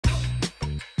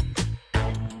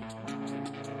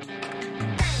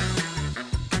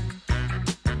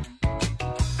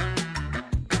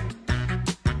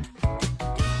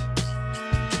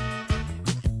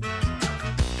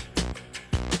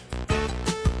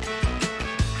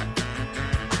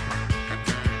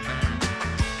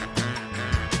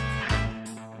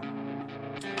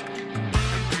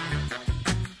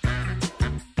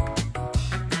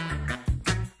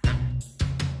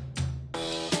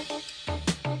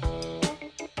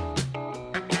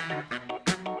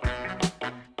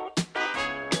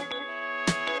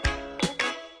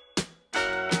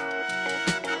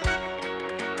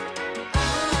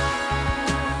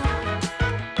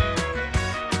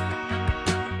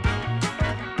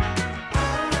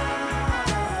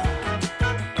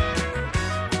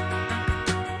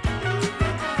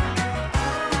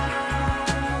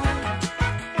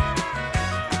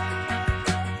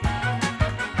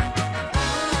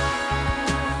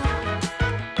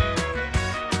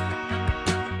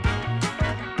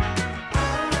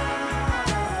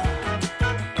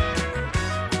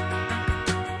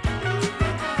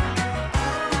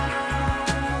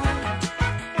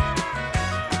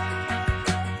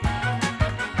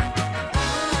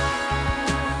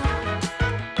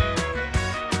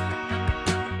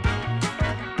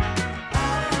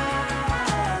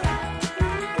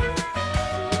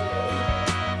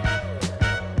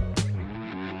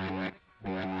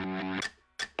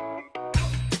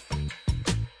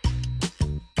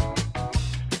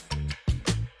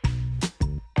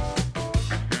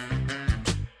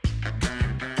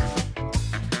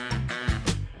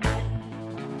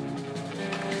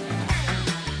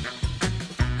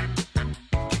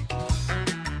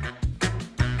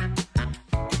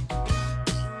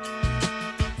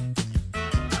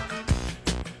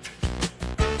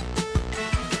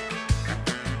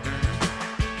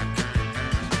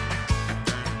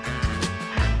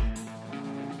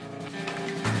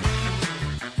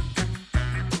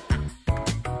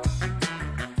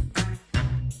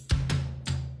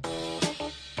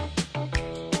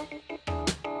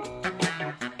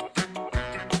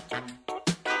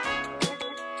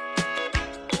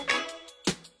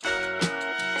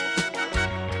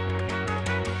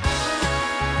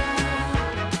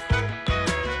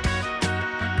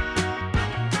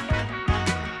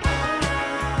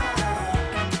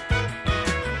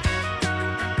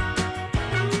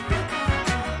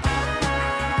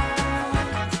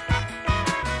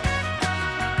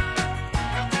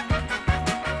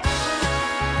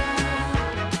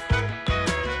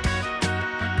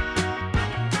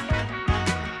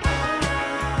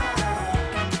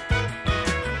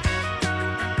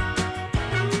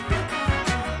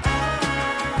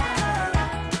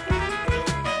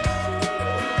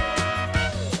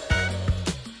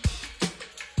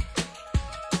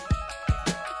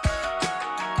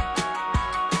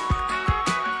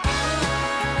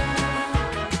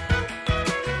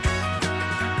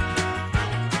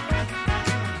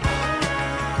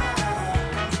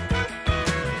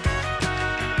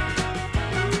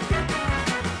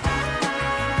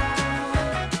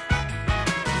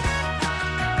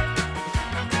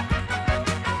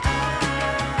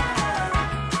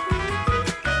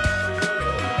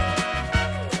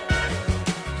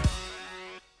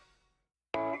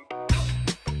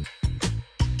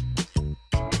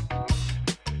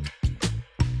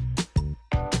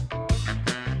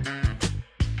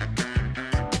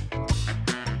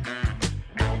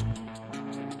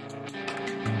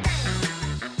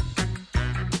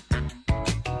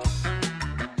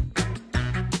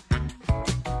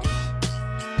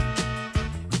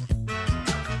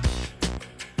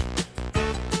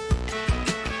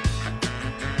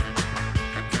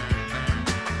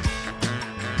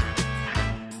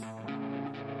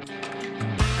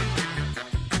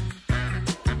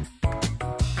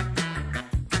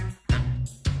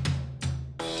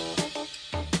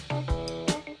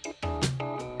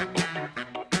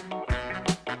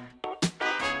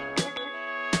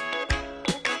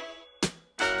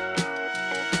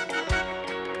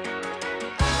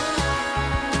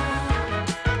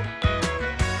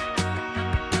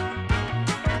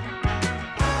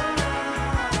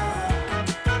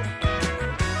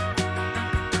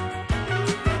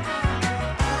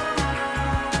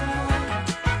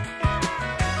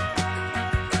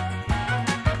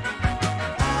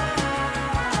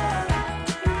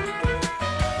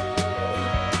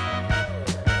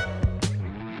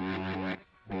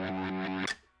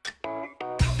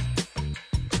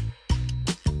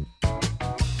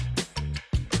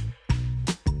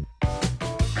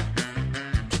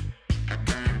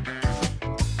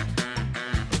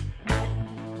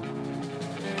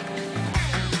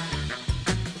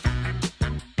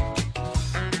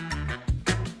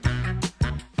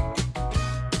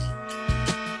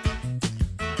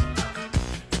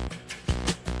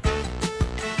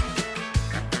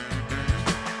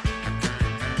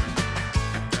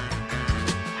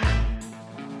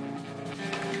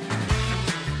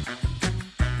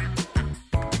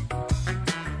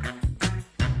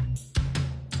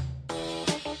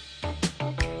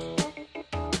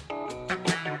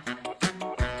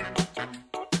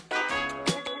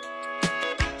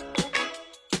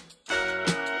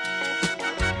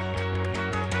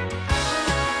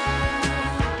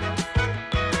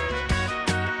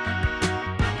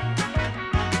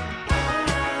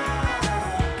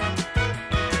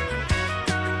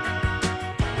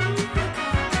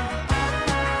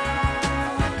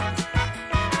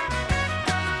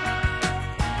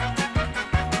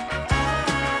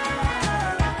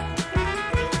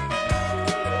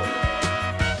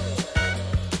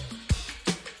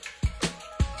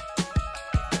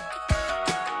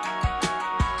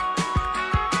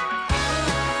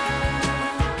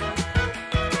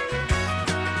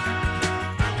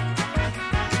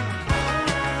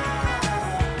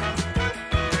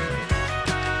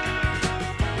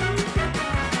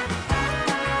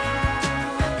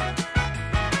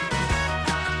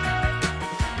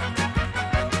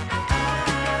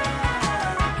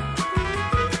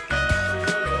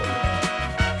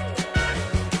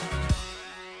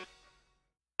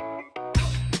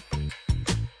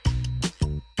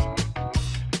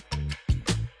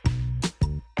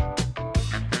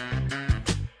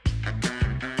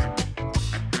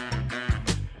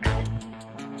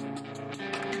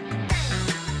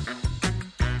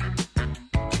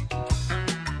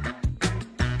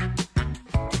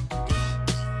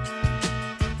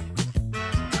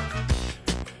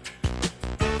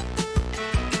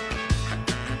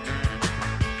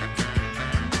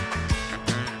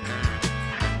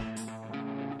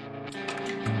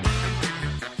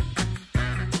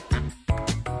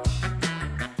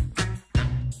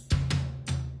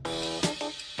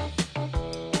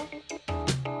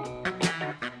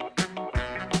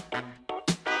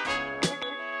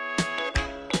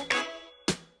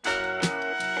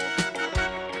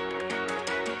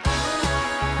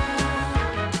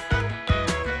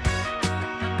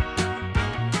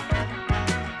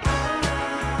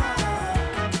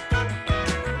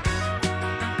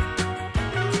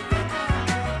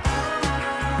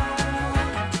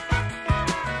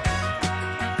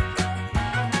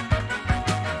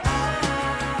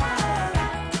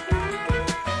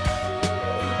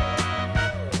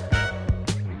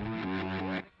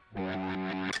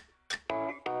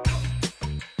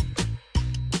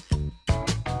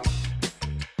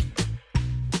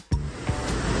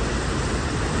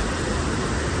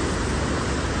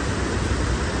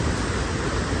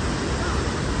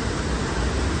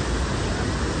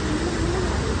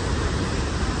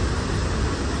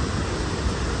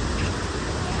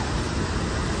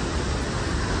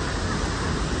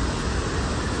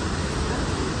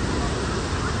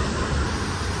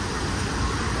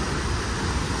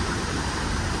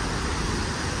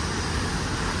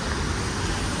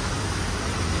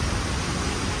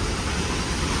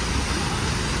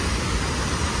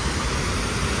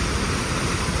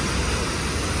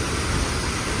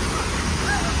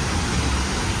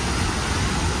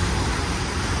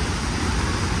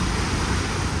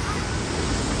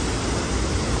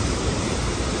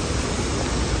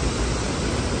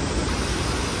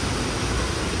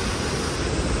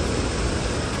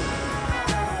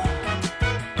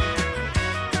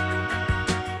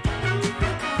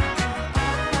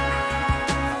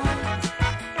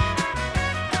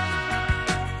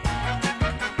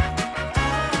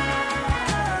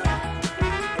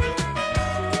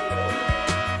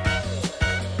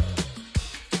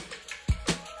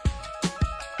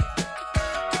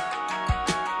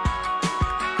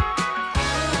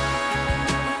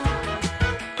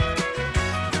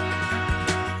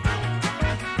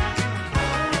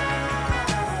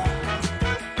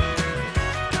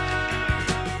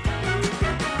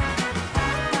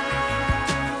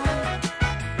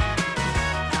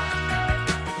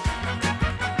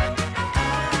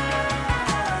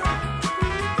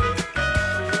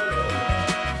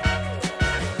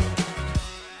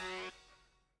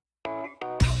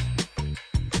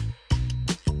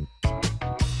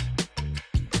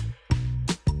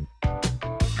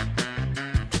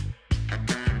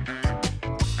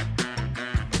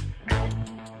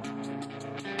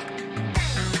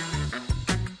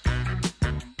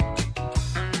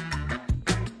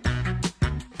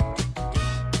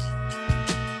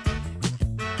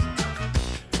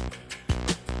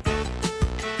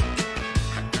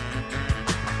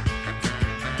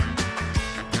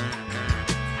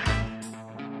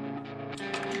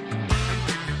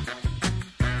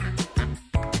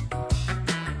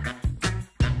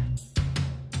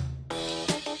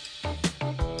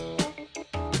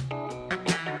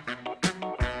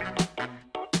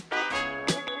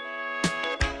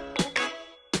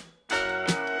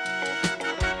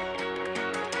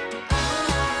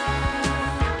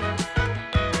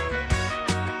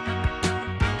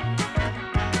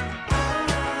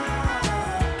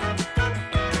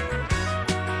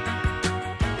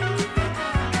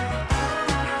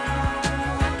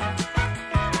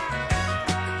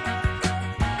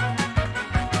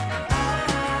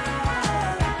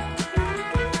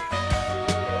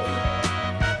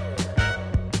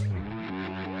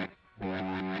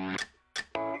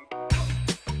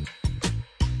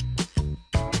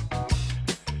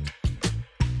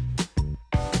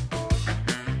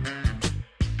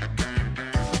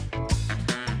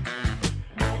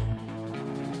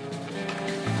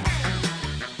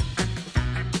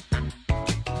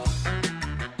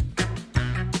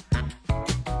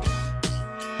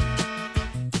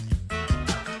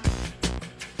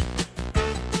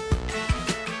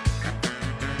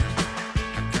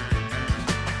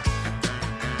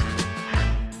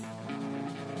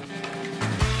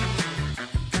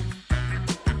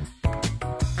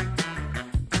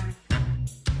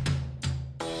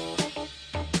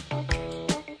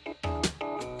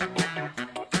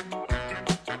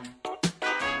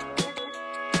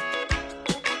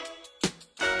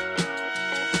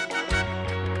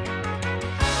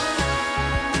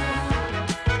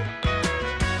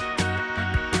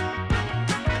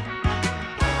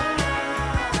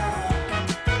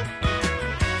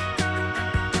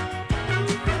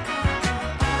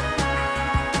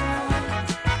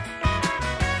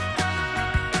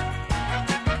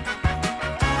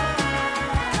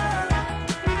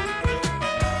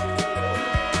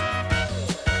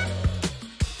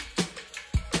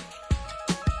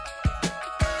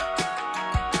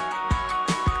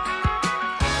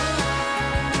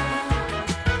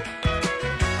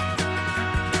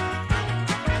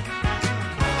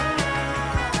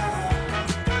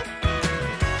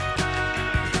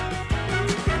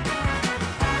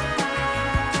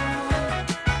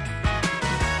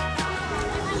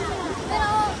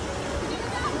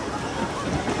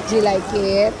Do you like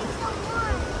it?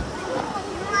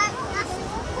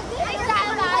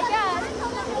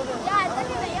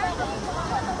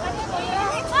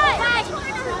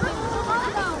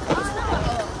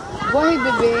 Go ahead,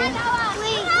 baby.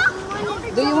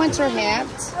 Do you want your hat?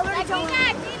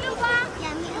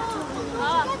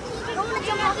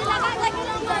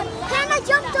 Can I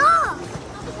jump off?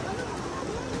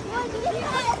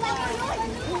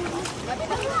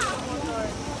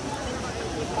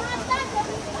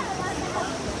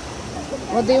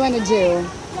 What do you want to do?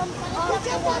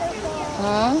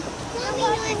 Huh?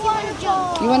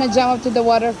 You want to jump up to the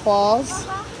waterfalls?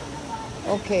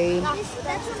 Okay.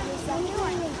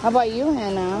 How about you,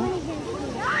 Hannah?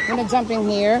 You want to jump in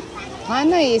here?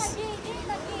 Hannah is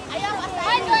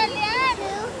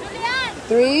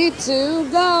 3, 2,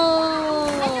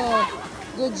 go!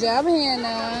 Good job,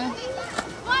 Hannah.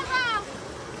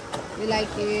 You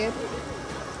like it?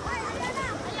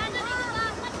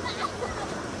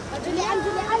 Julian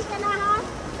ka na ha?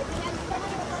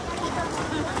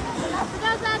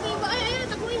 Sabi mo, ay,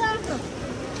 takuy ha.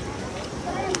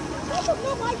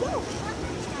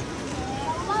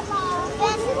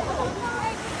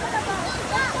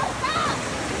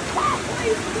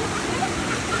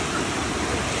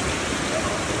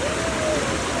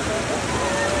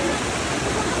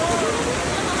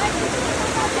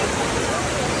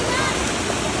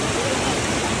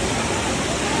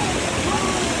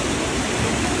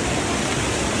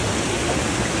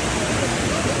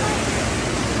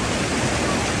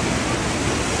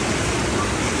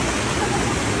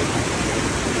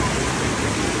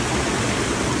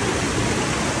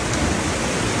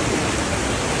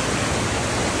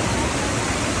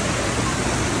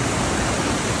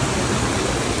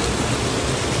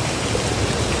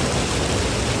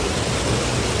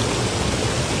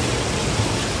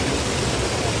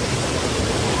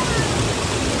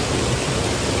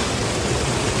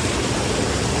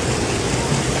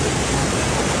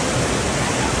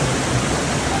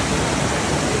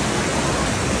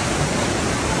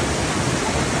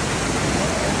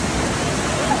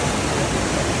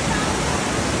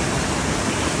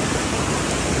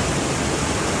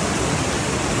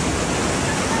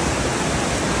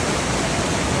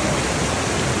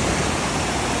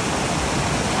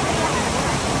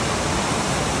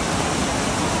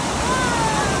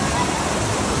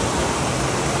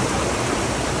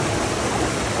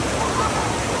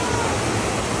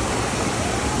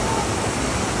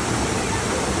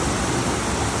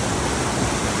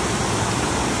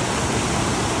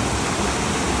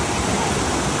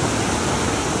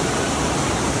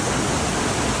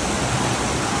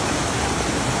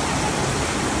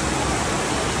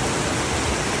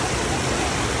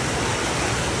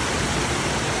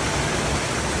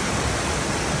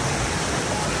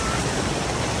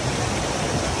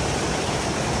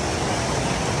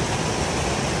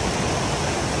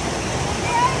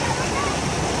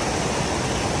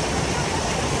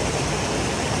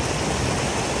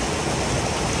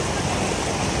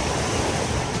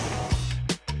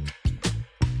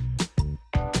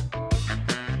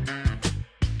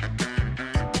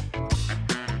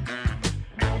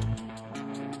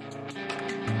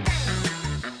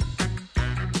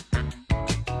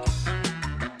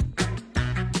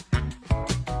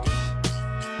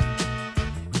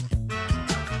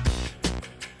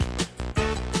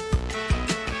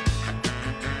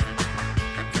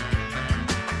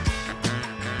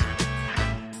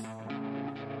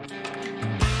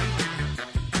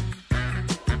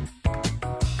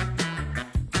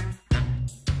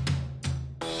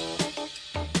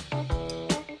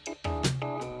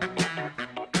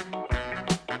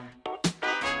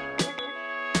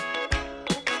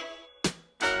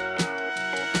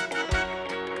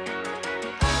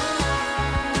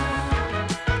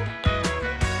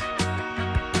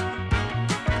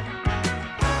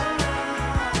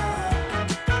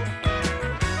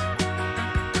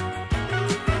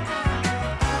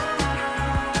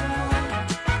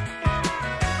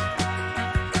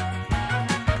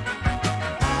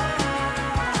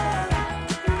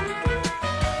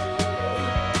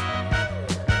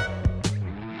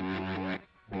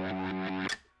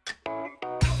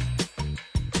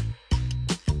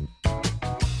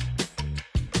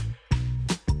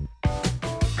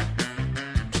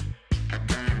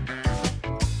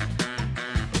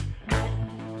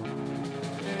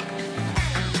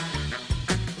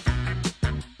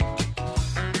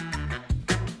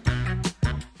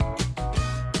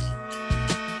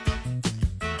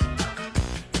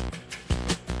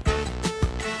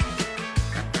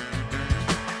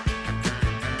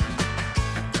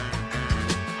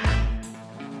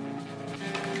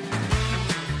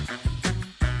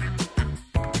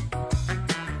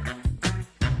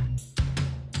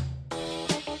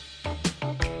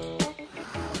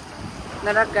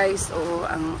 Nara guys, oo,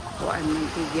 ang kuan ng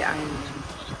Tigi Island.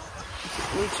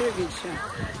 Nature gid siya.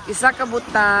 Isa ka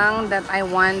butang that I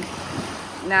want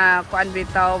na kuan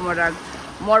bitaw murag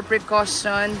more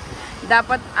precaution.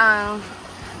 Dapat ang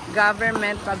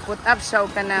government pag-put up siya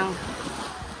og kana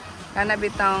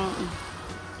bitang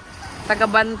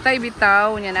tagabantay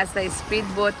bitaw nya nasa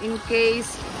speedboat in case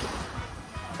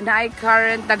na ay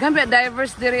current. Daghan ba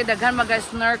divers dire, daghan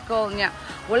mag-snorkel nya.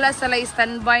 Wala sila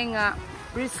standby nga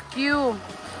rescue.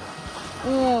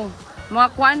 Mga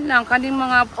kuan lang, kaning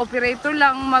mga operator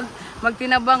lang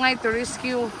magtinabangay to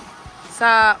rescue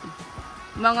sa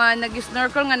mga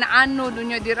nag-snorkel nga naano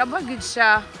dunya dira ba gid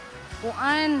siya.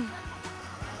 Kuan.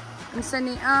 Unsa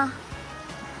ni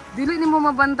dili nimo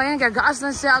mabantayan kay gaas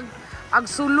na siya ag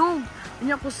sulog.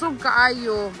 Unya kusog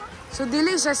kaayo. So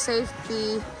dili siya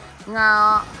safety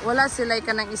nga wala sila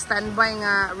kanang standby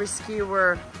nga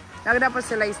rescuer. Dapat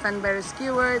sila standby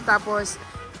rescuer tapos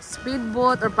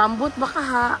speedboat or pambot baka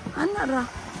ha. Ano ra?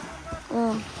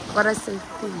 Para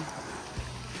safety.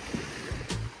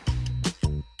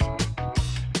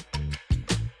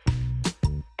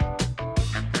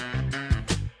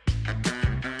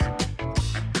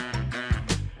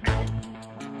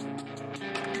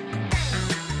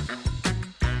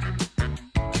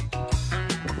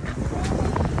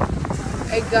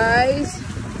 Hey guys,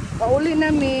 pauli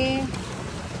nami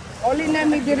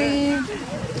diri.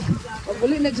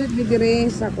 Pauli na jud mi diri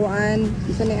sa kuan,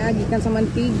 sa niagikan sa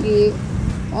Mantigi.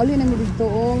 Pauli nami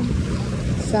dito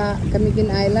sa Camiguin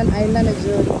Island na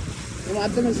jud.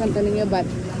 Umaadto ng Santo Niño bat.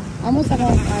 Amo sa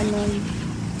kanon.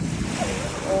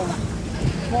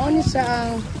 Mao ni siya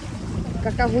ang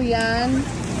kakahuyan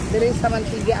diri sa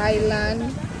Mantigi Island.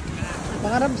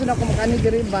 Pangarap jud ako makani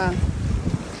diri ba.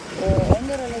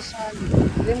 Ano rin siya.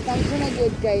 Rim kamso na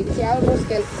good kay si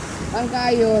Alroskel. Ang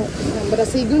kayo,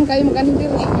 barasigon kayo maganin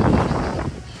diri.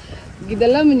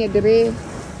 Gidala mo niya diri.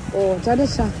 Sada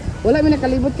siya. Wala mi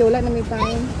nakalibot kay wala na may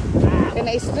time. Kaya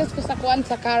na-stress ko sa kuan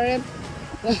sa current.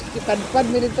 Kipadpad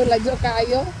mi dito ladyo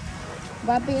kayo.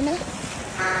 Bati na.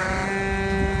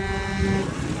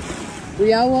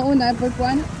 Kuyawa na po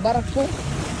kuan. Barak po.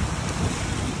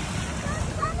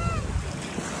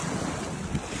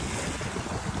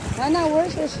 Hannah,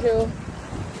 where's your shoe?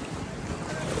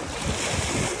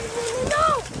 No!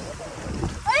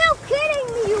 Are you kidding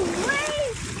me? You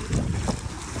wait!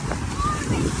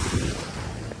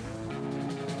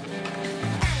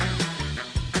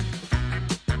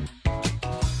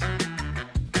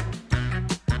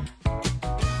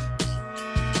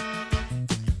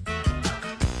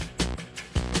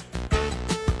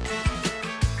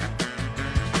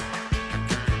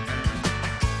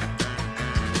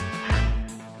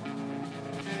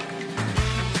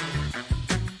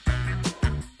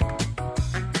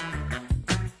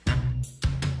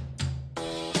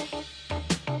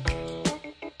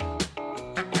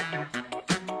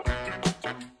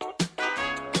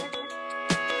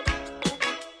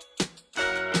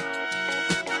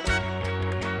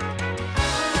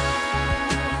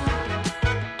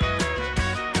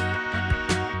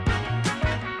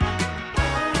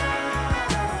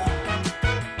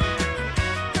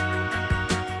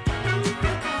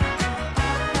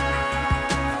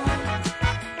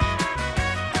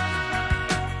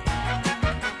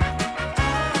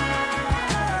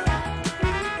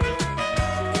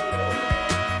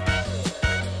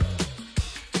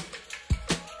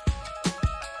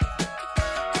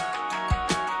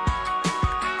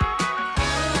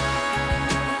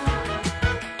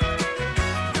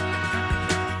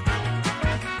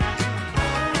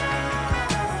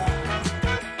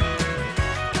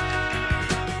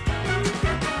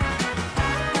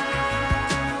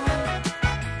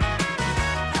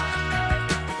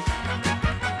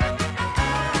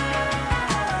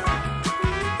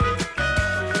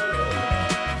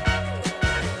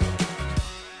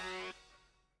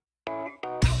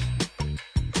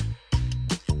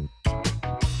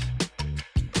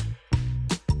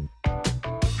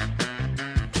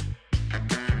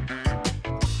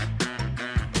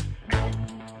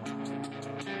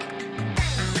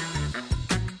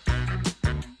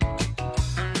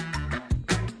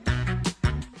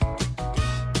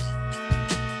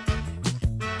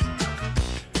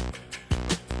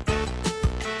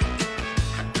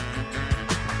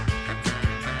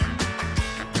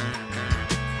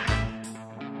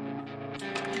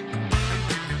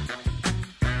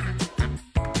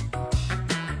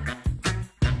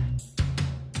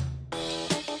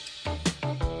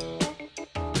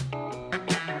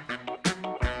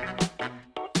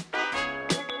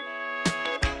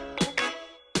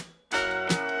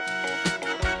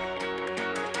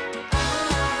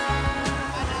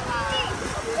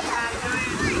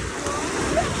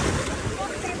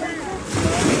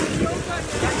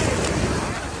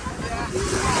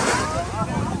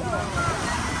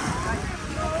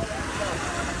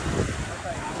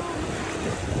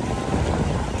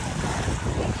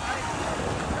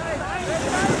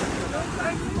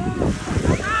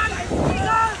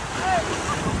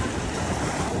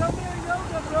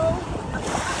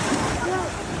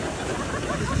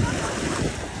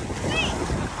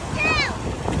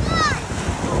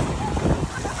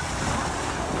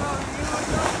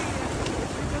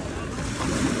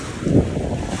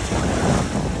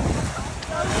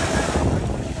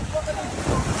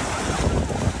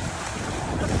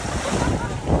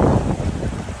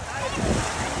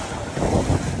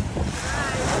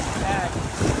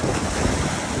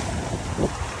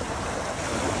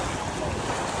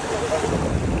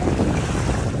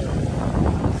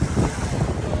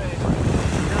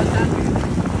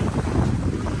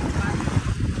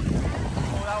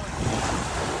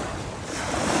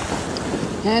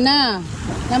 Hannah,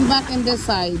 come back in this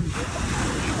side.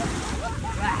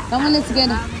 Come on, let's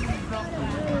get it.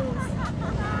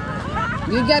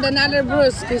 You got another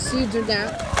bruise because you do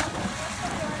that.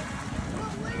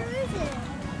 Where is it?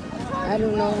 I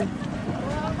don't know.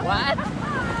 What?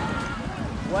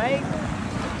 Wait.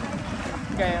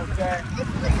 Okay, okay.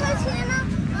 It's because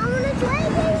Hannah, I want to try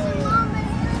this and Mom and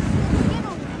Hannah's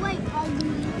gonna wait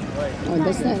ugly. Wait. Oh,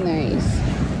 that's not nice.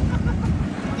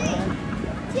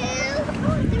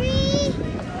 2, 3,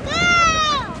 go!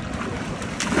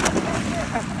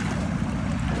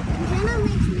 Hannah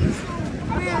makes me so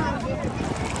proud.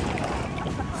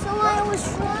 So I was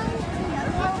trying to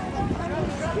help them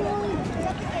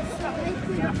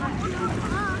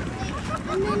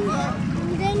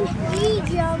and then he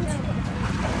jumped.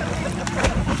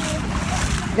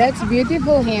 That's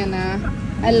beautiful, Hannah.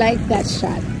 I like that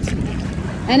shot.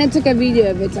 And I took a video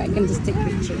of it so I can just take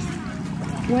pictures.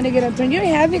 You want to get a turn? You're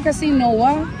heavy kasi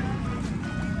Noah.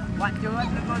 What do you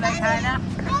want to go like Hannah?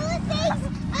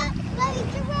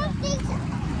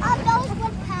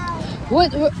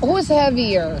 Who's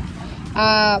heavier?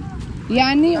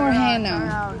 Yanni or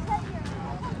Hannah?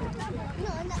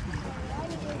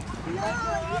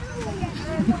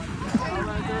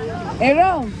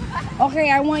 Aaron, okay,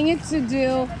 I want you to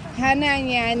do Hannah and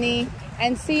Yanni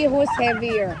and see who's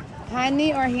heavier,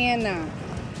 Hani or Hannah.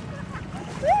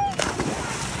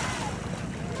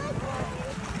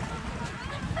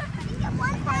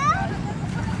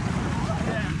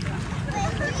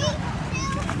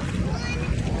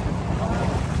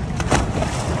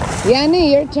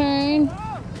 Yanni, your turn.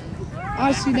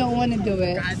 Oh, she don't want to do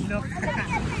it.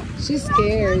 She's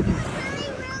scared.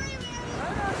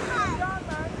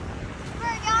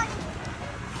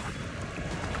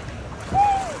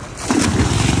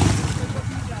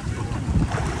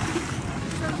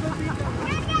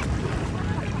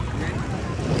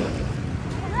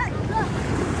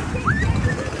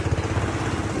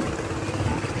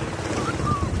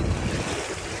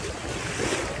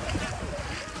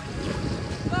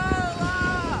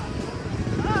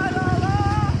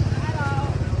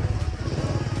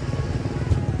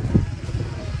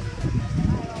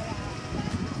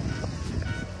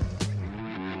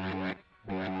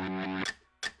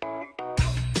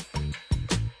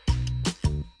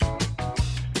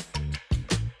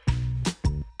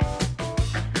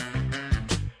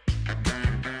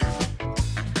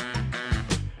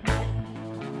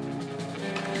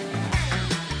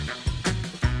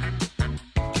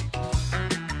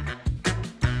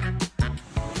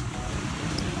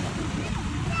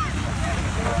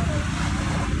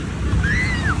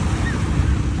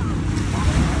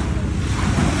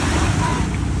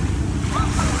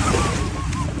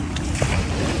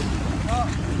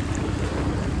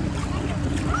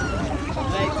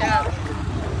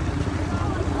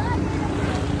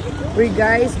 Uy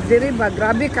guys, diri ba?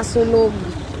 Grabe kasulog.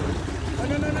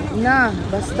 Na,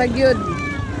 basta gyud.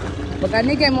 Pag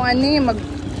ani kay mo ani, mag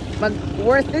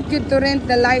worth it yun to rent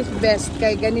the life vest.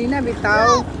 Kay ganina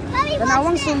bitaw.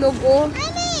 Tanawang sulog o.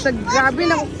 Sa grabe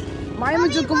na. May mo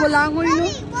dyan kumulangoy no.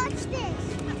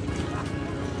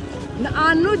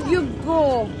 Naanod yun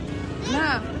ko.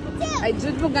 Na, ay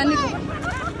dyan mo gani ko.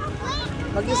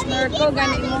 Mag-snorkel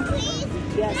gani mo.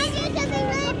 Yes.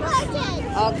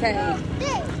 Okay.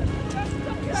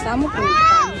 Samo ko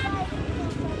ipan.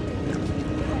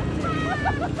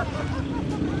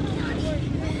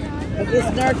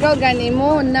 Mag-snorkel gani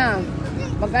mo na.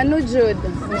 Mag-ano jud.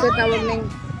 Kung sa tawag ning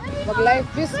mag-life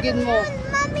vest gid mo.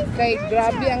 Kay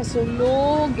grabe ang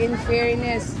sulog in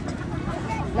fairness.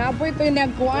 Napoy to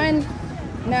nagkuan.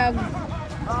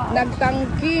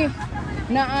 Nagtangki.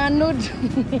 Naanod.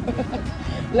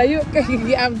 Layo kay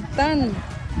giabtan.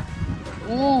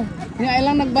 Oh, nga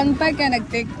ilang nagbantay kay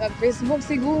nag-Facebook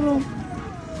siguro.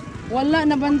 Wala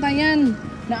nabantayan.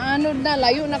 Naanod na,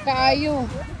 layo na kaayo.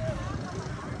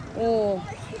 Oh.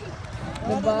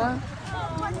 Diba?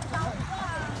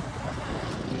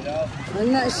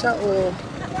 Ana siya oh.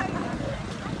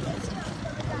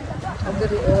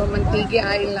 Adiri oh, Mantigi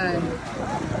Island.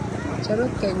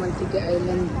 Charot kay Mantigi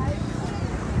Island.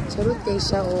 Charot kay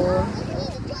siya oh.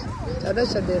 Charot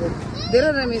siya diri.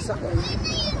 Diri na mi sa ko.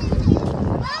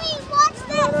 Mommy, watch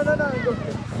this.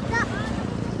 No.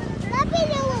 Papi,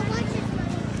 no, watch this.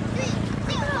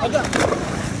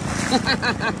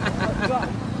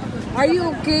 Are you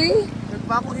okay?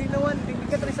 Nagpako hinawan, hindi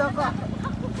ka trisa ka.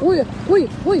 Uy,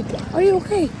 are you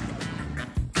okay?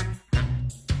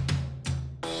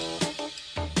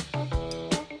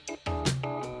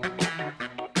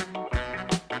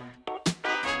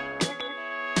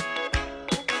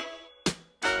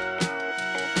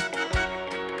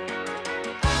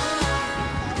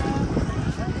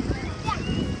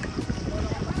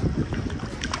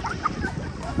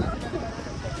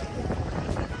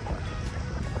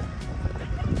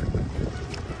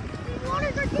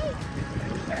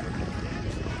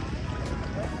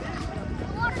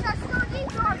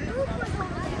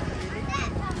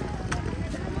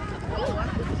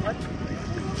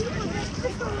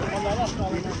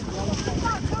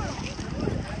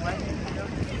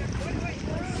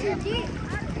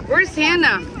 Where's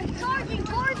Hannah? Charging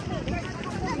towards me.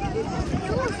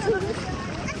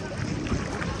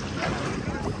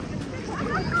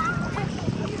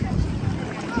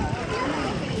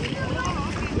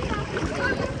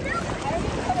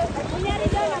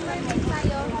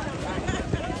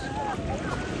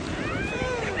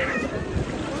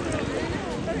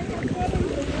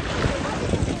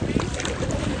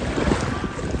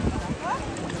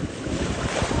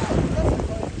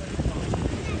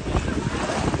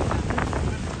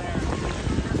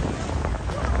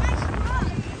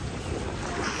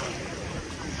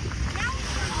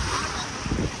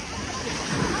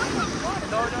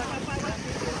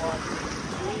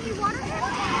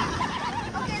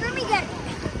 Okay, let me get it.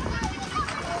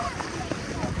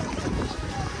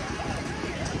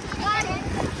 Got it.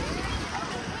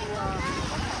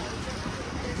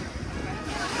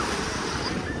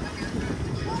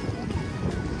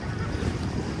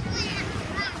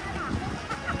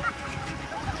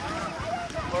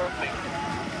 Perfect.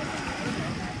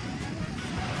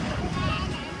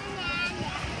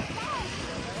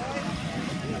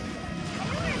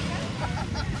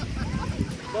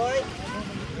 Boy,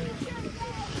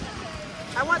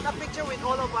 I want a picture with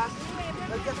all of us.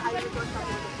 Because I will go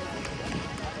something.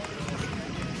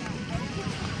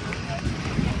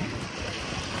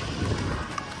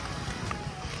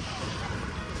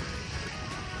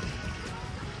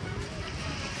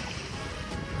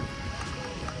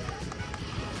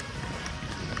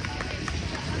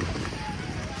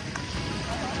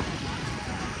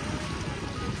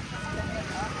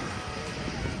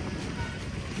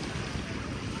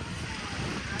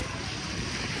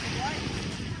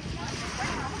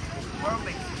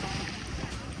 Perfect.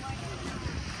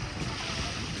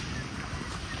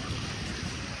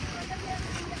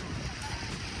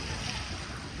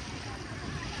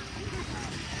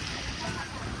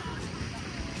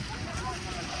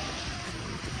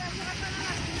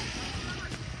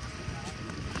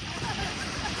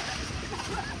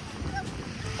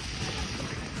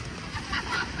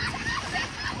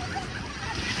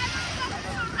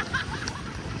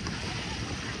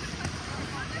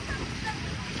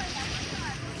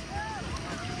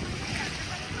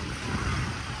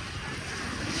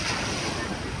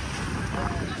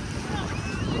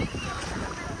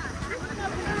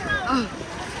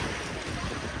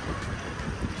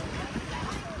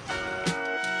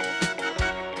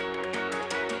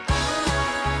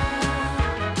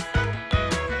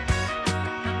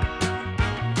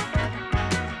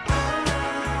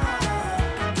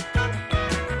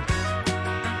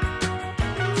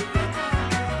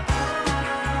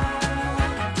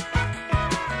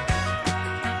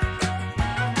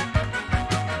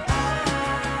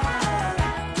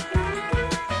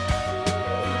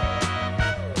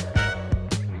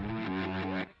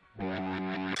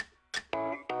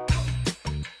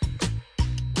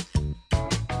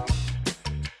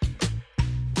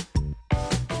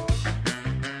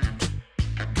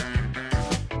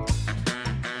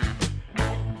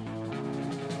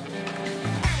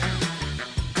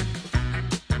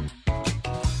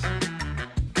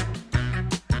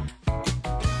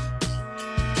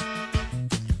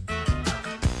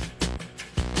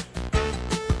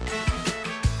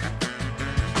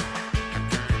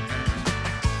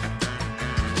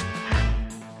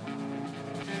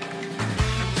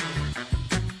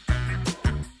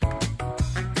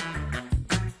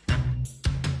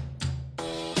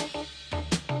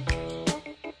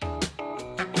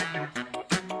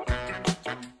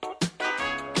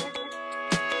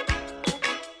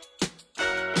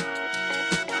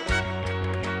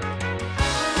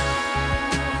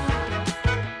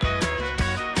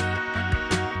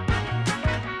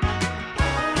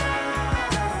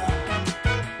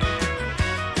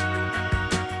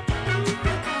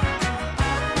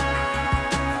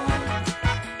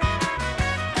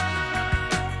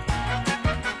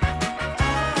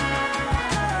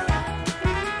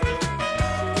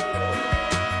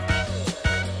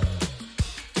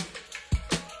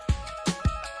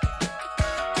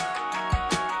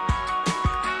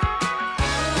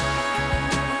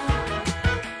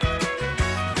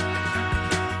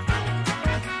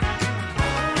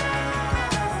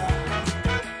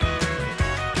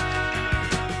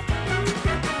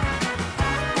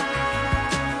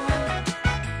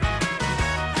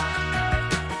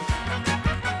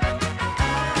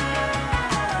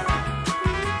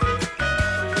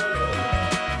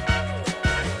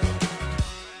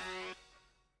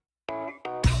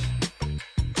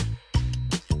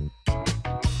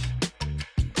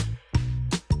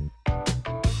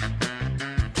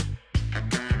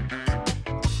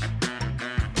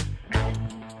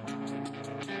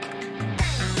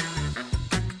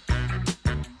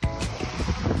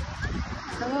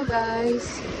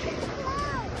 guys,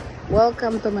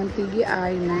 welcome to Camiguin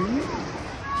Island.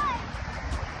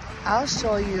 I'll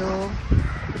show you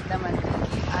the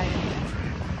Camiguin Island.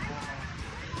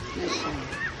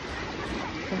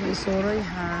 Sorry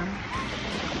ha.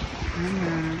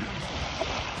 Ano?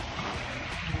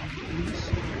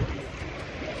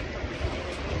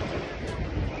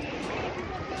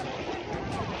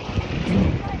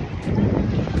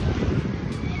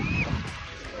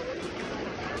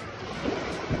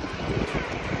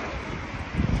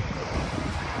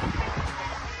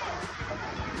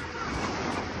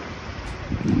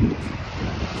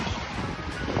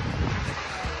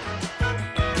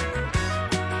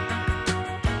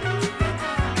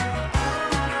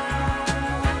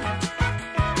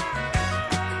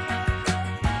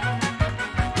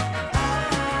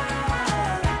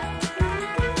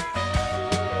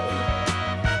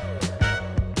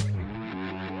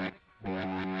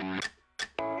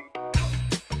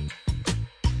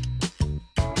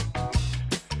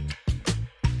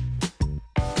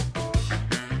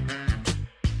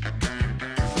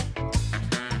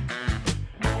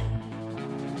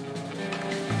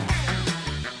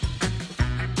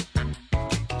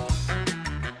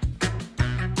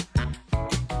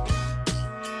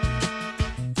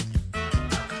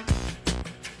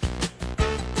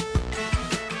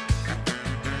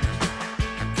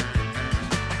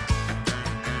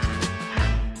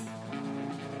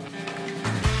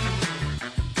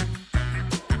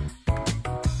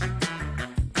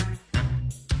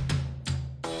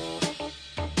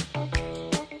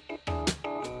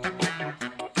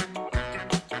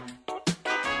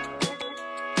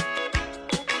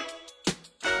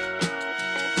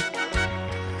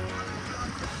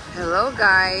 Hello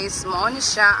guys, mo ni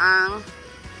siya ang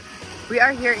we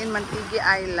are here in Camiguin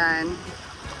Island.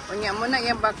 Unya mo na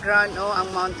yung background ang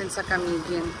mountain sa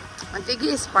Camiguin.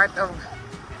 Camiguin is part of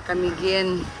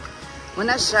Camiguin.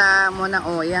 Muna siya, muna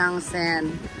yang sand.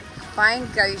 Fine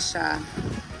kayo siya.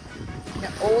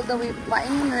 All the way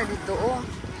fine na dito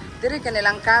Dire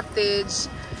kanilang cottage.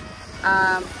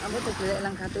 Ano to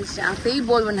kanilang cottage niya? Ang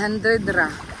table 100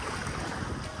 ra.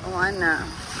 Ana.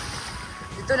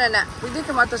 Dito na. Pwede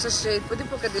ka mato sa shade. Pwede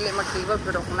po kadili mag-table.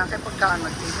 Pero kung nakipagkaan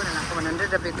mag-table na ako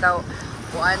 100 na bitaw.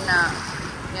 Ana.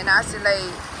 Yan na sila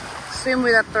swim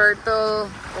with a turtle.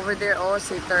 Over there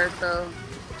say turtle.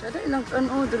 Kada ilang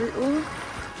diri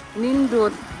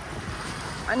nindot.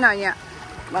 Ana niya.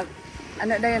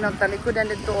 Ano dayon ang talikudan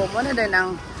dito mo na din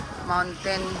ang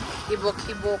mountain.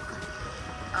 Hibok-hibok.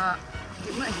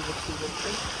 Di mo hibok-hibok.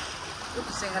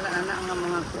 Ito sa ngalan ang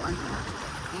mga kuan.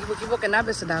 Hibok-hibok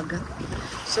kanabe sa dagat.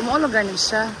 Sumulo ganin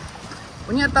siya.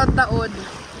 Unya taod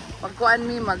pagkuan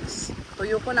mi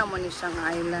tuyo ko na mo ni siyang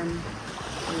island.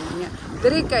 Unya.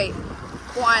 Diri kay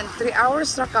kuan 3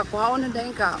 hours ra ka kuhaon na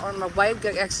dayon ka or magbayad ka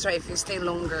extra if you stay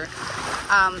longer.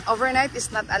 Overnight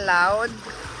is not allowed.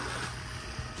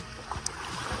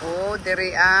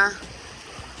 Diri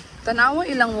tanawa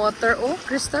ilang water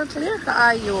crystal clear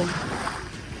kaayo.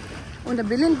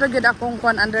 Nabilin pa gid akong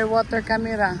kuan underwater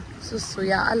camera.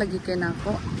 Susuya lagi kay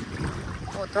nako.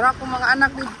 Tura ko mga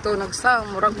anak dito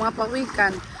murag mga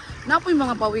pawikan. Napoy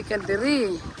mga pawikan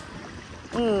diri.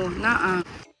 Naa.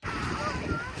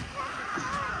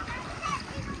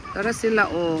 Tara sila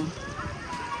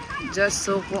just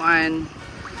so kuan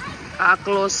a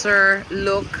closer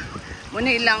look.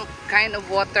 Muna ilang kind of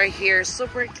water here,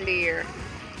 super clear.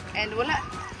 And wala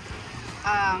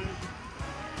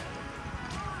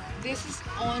this is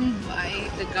owned by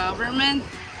the government,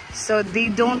 so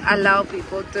they don't allow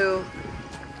people to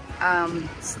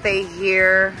stay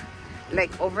here like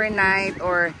overnight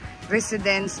or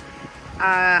residents.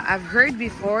 I've heard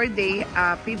before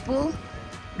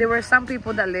there were some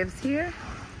people that lives here,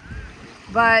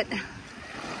 but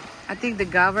I think the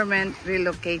government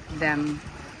relocate them.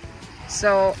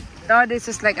 So now this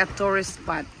is like a tourist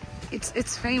spot.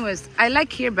 It's famous. I like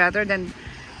here better than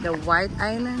the White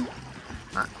Island.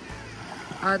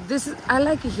 I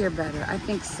like it here better. I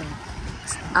think so.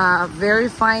 Very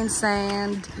fine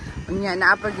sand. Unya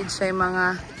naapagid siya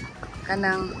mga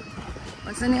kanang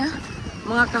what's niya?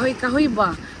 Mga kahoy-kahoy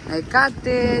ba? Like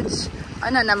cottage.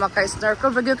 Ana na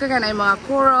maka-snorkel bagyo ka kanay mga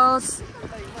corals.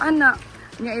 Ana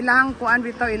nya ilahang kuan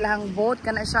bitaw ilahang boat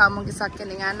kana siya among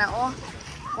gisakyan ni ana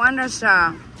kuan na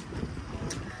siya.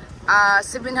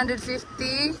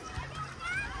 750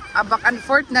 back and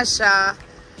forth na siya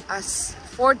as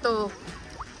 4 to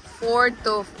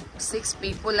 6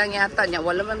 people lang yata niya,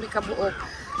 wala man may kabuok.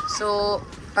 So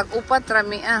pag-upat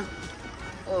rami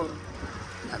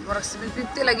murag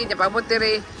 750 lagi niya pabot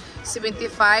diri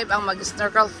 75 ang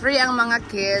mag-snorkel, free ang mga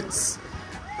kids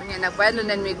kunya nagbayad nun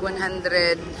mig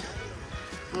 100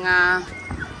 nga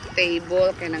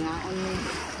table kay nangaon ni.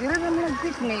 Dira na mo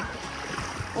picnic.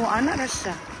 O ana ra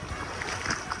siya.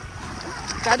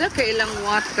 Kada kailang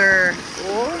water.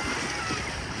 Oh.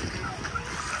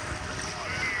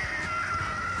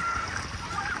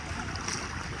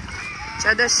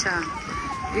 Kada siya.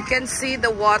 You can see the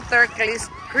water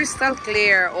crystal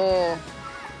clear. Oh.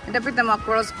 Ang dapat na mga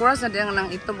cross na din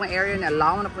ng itong mga area na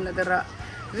alaw na po na dira.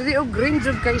 Dili o green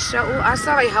jud kay siya. O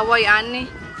asa kay Hawaii ani.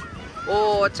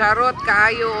 O charot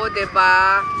kayo o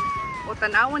diba? O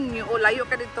tanawan niyo o layo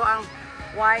ka dito ang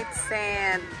white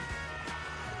sand.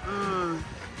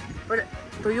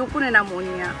 Tuyo ko na namun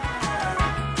niya.